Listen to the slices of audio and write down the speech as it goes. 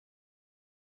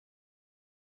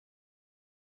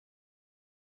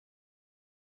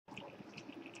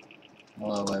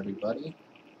Hello everybody,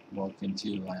 welcome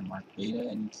to Landmark Beta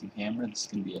and YouTube Hammer. This is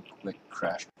going to be a quick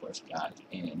crash course guide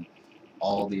in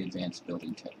all the advanced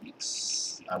building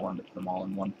techniques. I wanted to put them all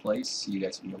in one place so you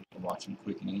guys can be able to watch them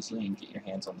quick and easily and get your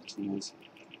hands on the tools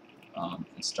and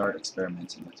start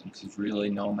experimenting with them, because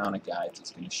really no amount of guides is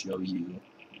going to show you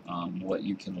what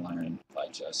you can learn by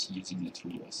just using the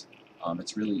tools.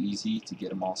 It's really easy to get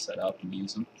them all set up and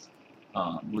use them.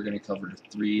 We're going to cover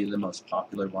three of the most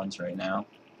popular ones right now.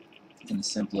 And the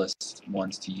simplest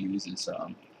ones to use is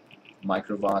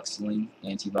microvoxeling,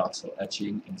 anti-voxel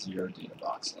etching, and zero data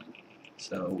voxeling.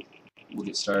 So we'll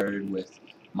get started with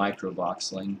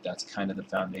microvoxeling. That's kind of the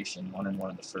foundation one and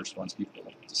one of the first ones people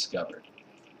discovered.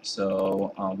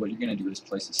 So what you're going to do is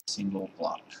place a single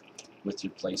block with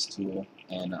your place tool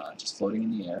and just floating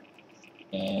in the air,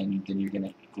 and then you're going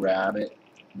to grab it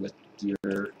with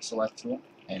your select tool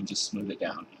and just smooth it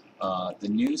down. The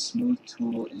new smooth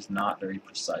tool is not very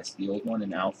precise. The old one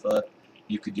in alpha,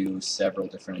 you could do several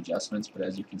different adjustments, but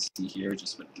as you can see here,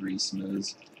 just with 3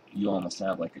 smooths, you almost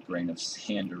have like a grain of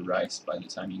sand or rice by the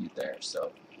time you get there.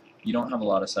 So you don't have a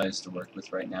lot of size to work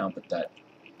with right now, but that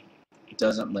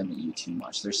doesn't limit you too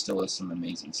much. There still is some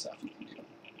amazing stuff you can do.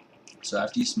 So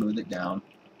after you smooth it down,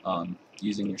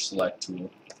 using your select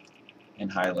tool and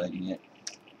highlighting it,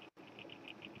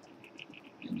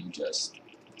 and you just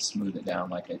smooth it down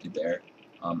like I did there,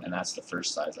 and that's the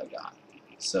first size I got.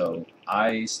 So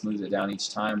I smooth it down each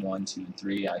time, 1, 2, and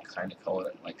 3. I kind of call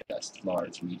it like a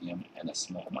large, medium, and a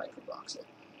small microvoxel.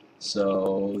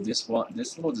 So this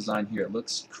little design here, it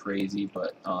looks crazy,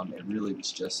 but it really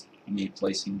was just me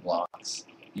placing blocks,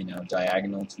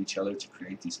 diagonal to each other to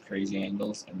create these crazy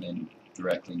angles, and then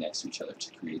directly next to each other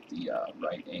to create the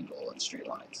right angle and straight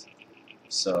lines.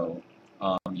 So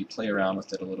you play around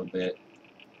with it a little bit.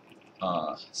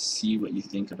 See what you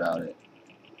think about it.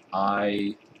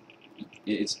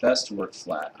 It's best to work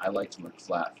flat. I like to work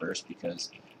flat first because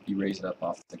you raise it up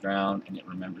off the ground and it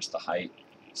remembers the height,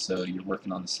 so you're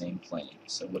working on the same plane.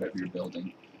 So whatever you're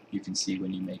building, you can see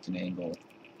when you make an angle,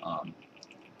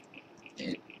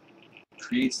 it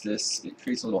creates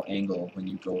a little angle when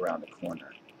you go around a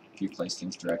corner if you place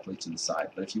things directly to the side.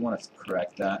 But if you want to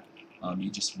correct that, you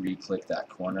just re-click that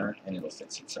corner and it'll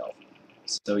fix itself.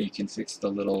 So you can fix the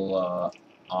little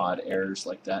odd errors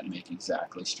like that and make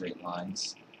exactly straight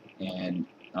lines. And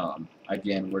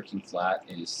again, working flat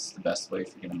is the best way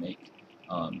if you're going to make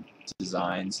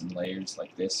designs and layers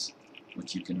like this,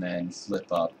 which you can then flip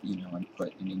up, and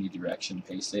put in any direction,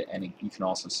 paste it, and you can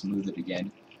also smooth it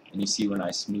again. And you see when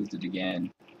I smoothed it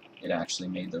again, it actually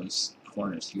made those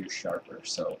corners here sharper.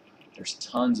 So there's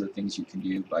tons of things you can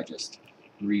do by just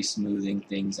re-smoothing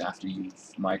things after you've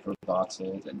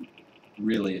microvoxeled, and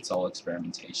really it's all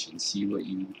experimentation. See what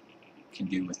you can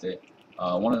do with it.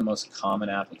 One of the most common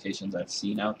applications I've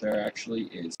seen out there actually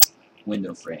is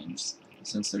window frames.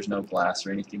 Since there's no glass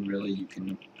or anything really, you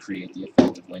can create the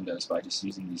effect of windows by just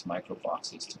using these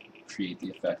microvoxels to create the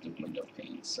effect of window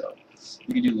panes. So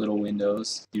you can do little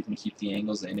windows. You can keep the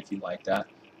angles in if you like that,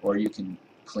 or you can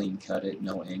clean cut it,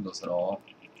 no angles at all.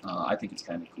 I think it's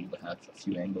kind of cool to have a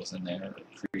few angles in there,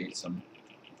 or create some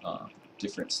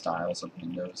different styles of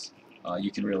windows.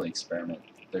 You can really experiment.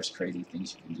 There's crazy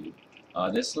things you can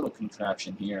do. This little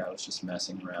contraption here, I was just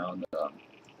messing around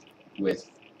with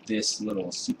this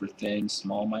little super thin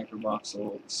small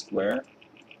microvoxel square.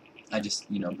 I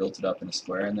just built it up in a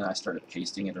square, and then I started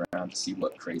pasting it around to see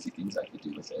what crazy things I could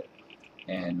do with it.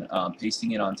 And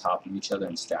pasting it on top of each other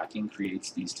and stacking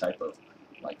creates these type of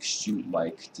like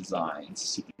chute-like designs,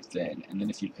 super thin. And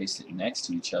then if you paste it next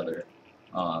to each other,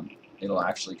 it'll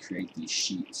actually create these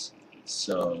sheets.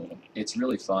 So it's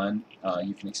really fun.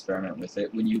 You can experiment with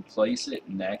it. When you place it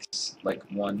next, like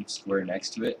one square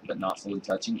next to it, but not fully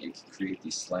touching, it can create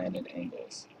these slanted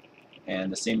angles.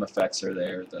 And the same effects are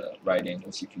there. The right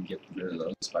angles, you can get rid of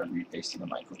those by repasting a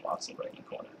microvoxel right in the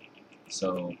corner.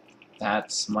 So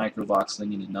that's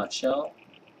microvoxeling in a nutshell.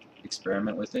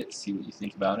 Experiment with it, see what you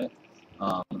think about it.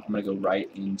 I'm going to go right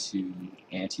into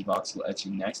anti-voxel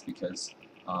etching next, because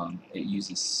it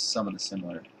uses some of the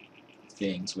similar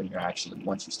things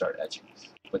once you start etching.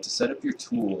 But to set up your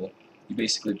tool, you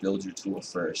basically build your tool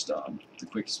first. The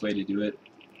quickest way to do it,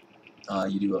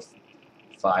 you do a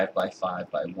 5 by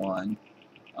 5 by 1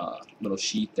 little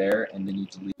sheet there, and then you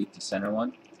delete the center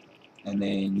one, and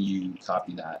then you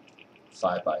copy that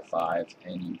 5 by 5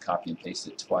 and you copy and paste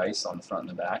it twice on the front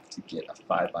and the back to get a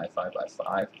 5 by 5 by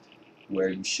 5 where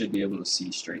you should be able to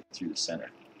see straight through the center.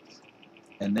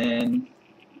 And then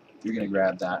you're going to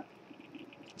grab that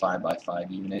 5 by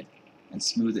 5 unit and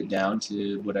smooth it down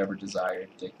to whatever desired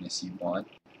thickness you want.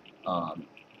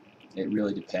 It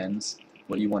really depends.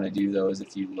 What you want to do though is,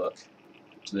 if you look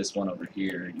to this one over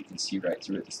here, you can see right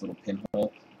through it, this little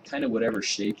pinhole. Kind of whatever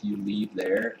shape you leave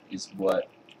there is what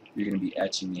you're going to be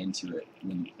etching into it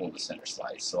when you pull the center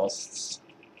slice. So I'll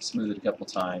smooth it a couple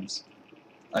times.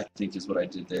 I think is what I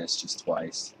did this just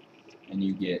twice. And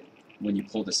you get, when you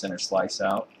pull the center slice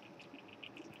out,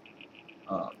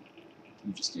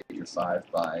 you just get your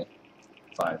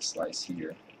 5x5 slice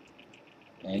here.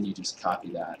 And you just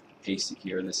copy that, paste it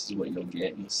here. This is what you'll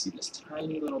get. You'll see this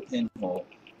tiny little pinhole,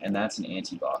 and that's an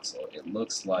anti-voxel. It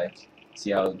looks like,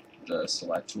 see how the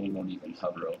select tool won't even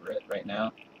hover over it right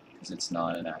now? Because it's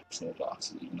not an actual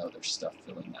voxel, even though there's stuff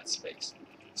filling that space.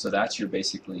 So that's your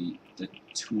basically the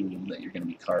tool that you're going to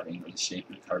be carving, or the shape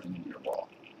you're carving into your wall.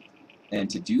 And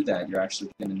to do that, you're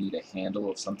actually going to need a handle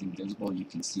of something visible you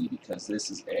can see, because this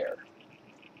is air.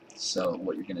 So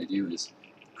what you're going to do is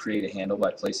create a handle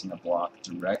by placing a block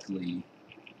directly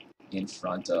in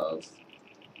front of,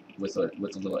 with a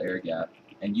little air gap,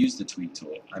 and use the tweak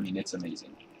tool. I mean, it's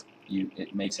amazing.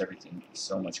 It makes everything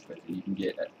so much quicker. You can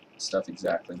get stuff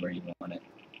exactly where you want it,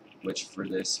 which for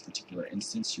this particular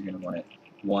instance, you're going to want it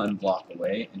one block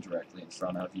away and directly in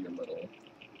front of your little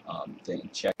thing.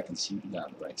 Check and see you got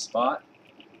the right spot,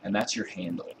 and that's your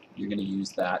handle. You're going to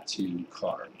use that to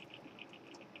carve.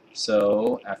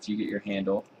 So after you get your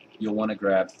handle, you'll want to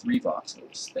grab 3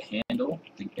 voxels: the handle,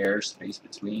 the air space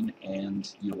between,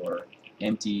 and your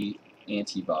empty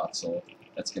anti-voxel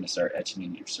that's going to start etching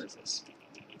into your surface.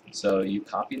 So you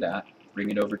copy that,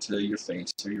 bring it over to your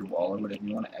face or your wall or whatever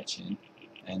you want to etch in,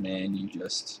 and then you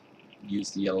just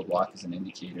use the yellow block as an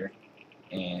indicator,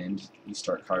 and you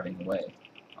start carving away.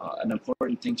 An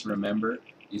important thing to remember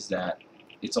is that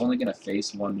it's only going to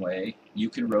face one way. You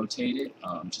can rotate it,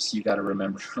 just you got to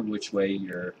remember which way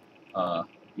your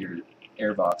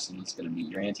air voxel is going to be,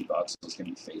 your anti-voxel is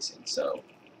going to be facing. So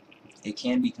it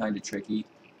can be kind of tricky.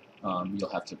 You'll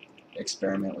have to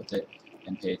experiment with it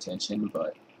and pay attention,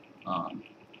 but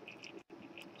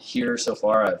here so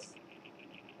far I've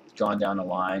gone down a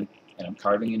line and I'm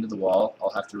carving into the wall. I'll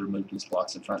have to remove these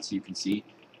blocks in front so you can see,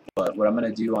 but what I'm going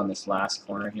to do on this last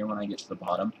corner here, when I get to the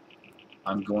bottom,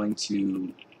 I'm going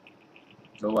to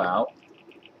go out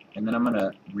and then I'm going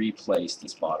to replace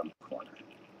this bottom corner,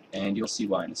 and you'll see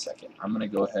why in a second. I'm going to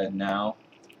go ahead now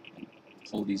and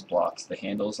pull these blocks, the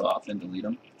handles off, and delete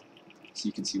them so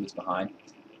you can see what's behind.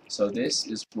 So this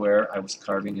is where I was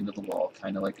carving into the wall,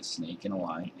 kind of like a snake in a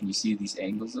line, and you see these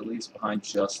angles it leaves behind,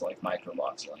 just like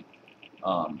microvoxeling.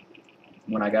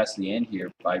 When I got to the end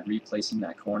here, by replacing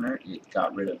that corner, it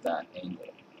got rid of that angle.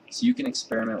 So you can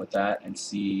experiment with that and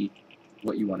see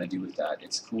what you want to do with that.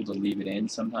 It's cool to leave it in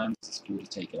sometimes, it's cool to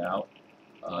take it out.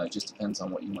 It just depends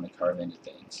on what you want to carve into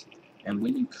things. And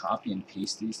when you copy and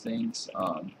paste these things,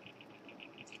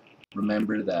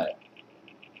 remember that,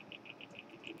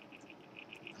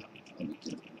 let me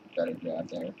get a better grab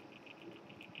there.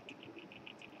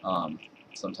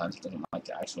 Sometimes it doesn't like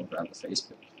to actually grab the face,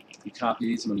 but you copy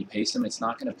these, and when you paste them, it's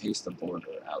not going to paste the border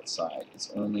outside.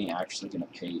 It's only actually going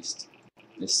to paste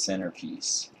this center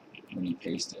piece when you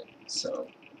paste it. So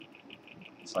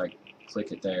if I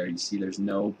click it there, you see there's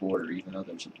no border, even though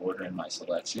there's a border in my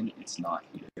selection. It's not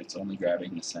here. It's only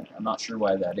grabbing the center. I'm not sure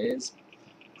why that is.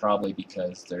 Probably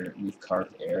because we've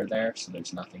carved air there, so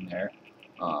there's nothing there.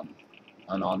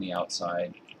 And on the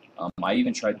outside, I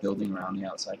even tried building around the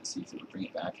outside to see if it would bring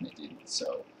it back, and it didn't.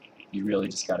 So you really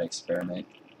just got to experiment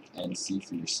and see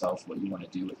for yourself what you want to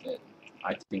do with it.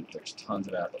 I think there's tons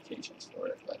of applications for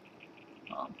it, but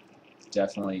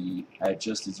definitely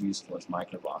just as useful as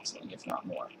microvoxeling, if not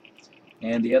more.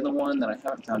 And the other one that I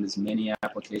haven't found as many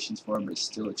applications for, but is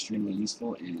still extremely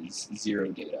useful, is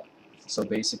zero data. So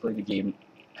basically the game,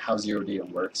 how zero data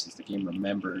works is the game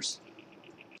remembers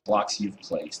blocks you've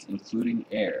placed, including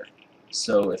air.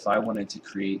 So if I wanted to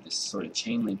create this sort of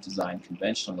chain link design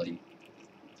conventionally,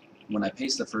 when I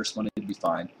paste the first one, it'd be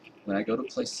fine. When I go to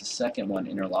place the second one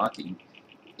interlocking,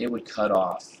 it would cut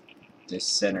off this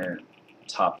center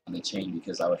top of the chain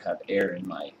because I would have air in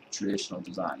my traditional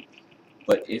design.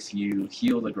 But if you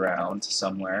heal the ground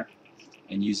somewhere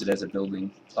and use it as a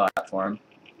building platform,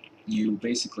 you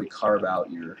basically carve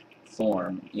out your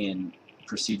form in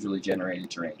procedurally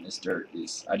generated terrain. This dirt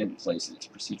is, I didn't place it, it's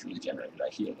procedurally generated, I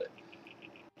healed it.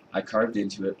 I carved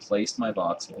into it, placed my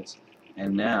voxels,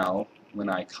 and now when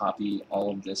I copy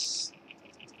all of this,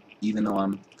 even though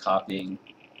I'm copying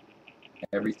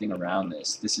everything around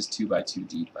this, this is 2x2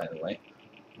 deep, by the way.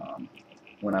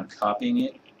 When I'm copying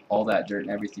it, all that dirt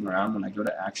and everything around, when I go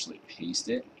to actually paste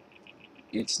it,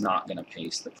 it's not going to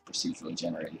paste the procedurally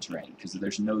generated terrain because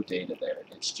there's no data there.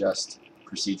 It's just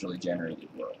procedurally generated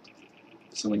world.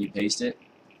 So when you paste it,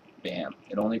 bam,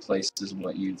 it only places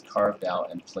what you've carved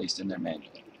out and placed in there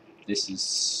manually. this is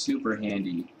super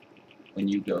handy when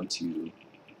you go to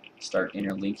start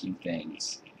interlinking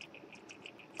things.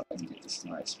 If I can get this in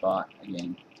the right spot,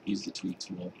 again, use the tweak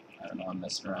tool. I don't know, I'm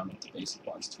messing around with the basic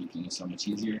ones. Tweaking is so much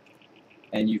easier.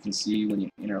 And you can see when you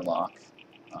interlock,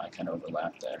 I kind of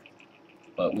overlapped there,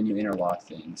 but when you interlock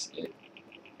things, it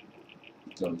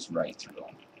goes right through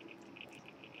them.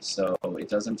 So it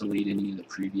doesn't delete any of the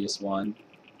previous one,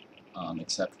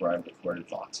 except where I've recorded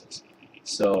voxels.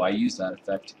 So I use that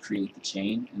effect to create the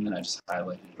chain, and then I just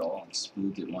highlighted it all and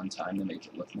smoothed it one time to make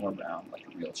it look more round, like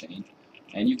a real chain.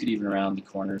 And you could even round the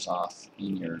corners off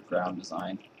in your ground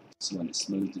design, so when it's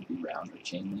smoothed it'd be round or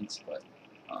chain links. But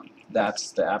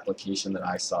that's the application that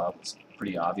I saw was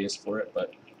pretty obvious for it,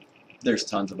 but there's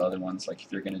tons of other ones. Like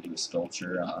if you're going to do a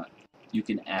sculpture, you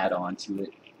can add on to it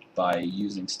by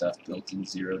using stuff built in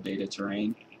zero data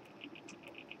terrain,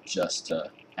 just to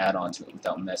add on to it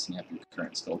without messing up your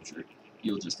current sculpture.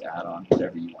 You'll just add on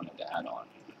whatever you wanted to add on.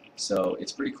 So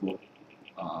it's pretty cool.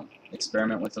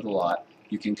 Experiment with it a lot.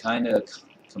 You can kind of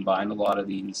combine a lot of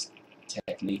these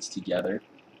techniques together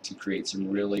to create some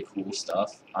really cool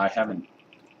stuff. I haven't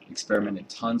experimented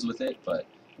tons with it, but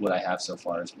what I have so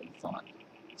far has been fun.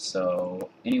 So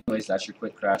anyways, that's your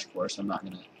quick crash course. I'm not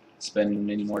going to spend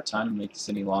any more time and make this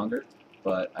any longer,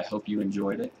 but I hope you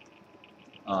enjoyed it.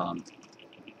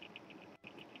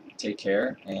 Take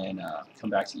care, and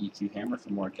come back to EQ Hammer for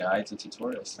more guides and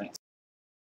tutorials. Thanks.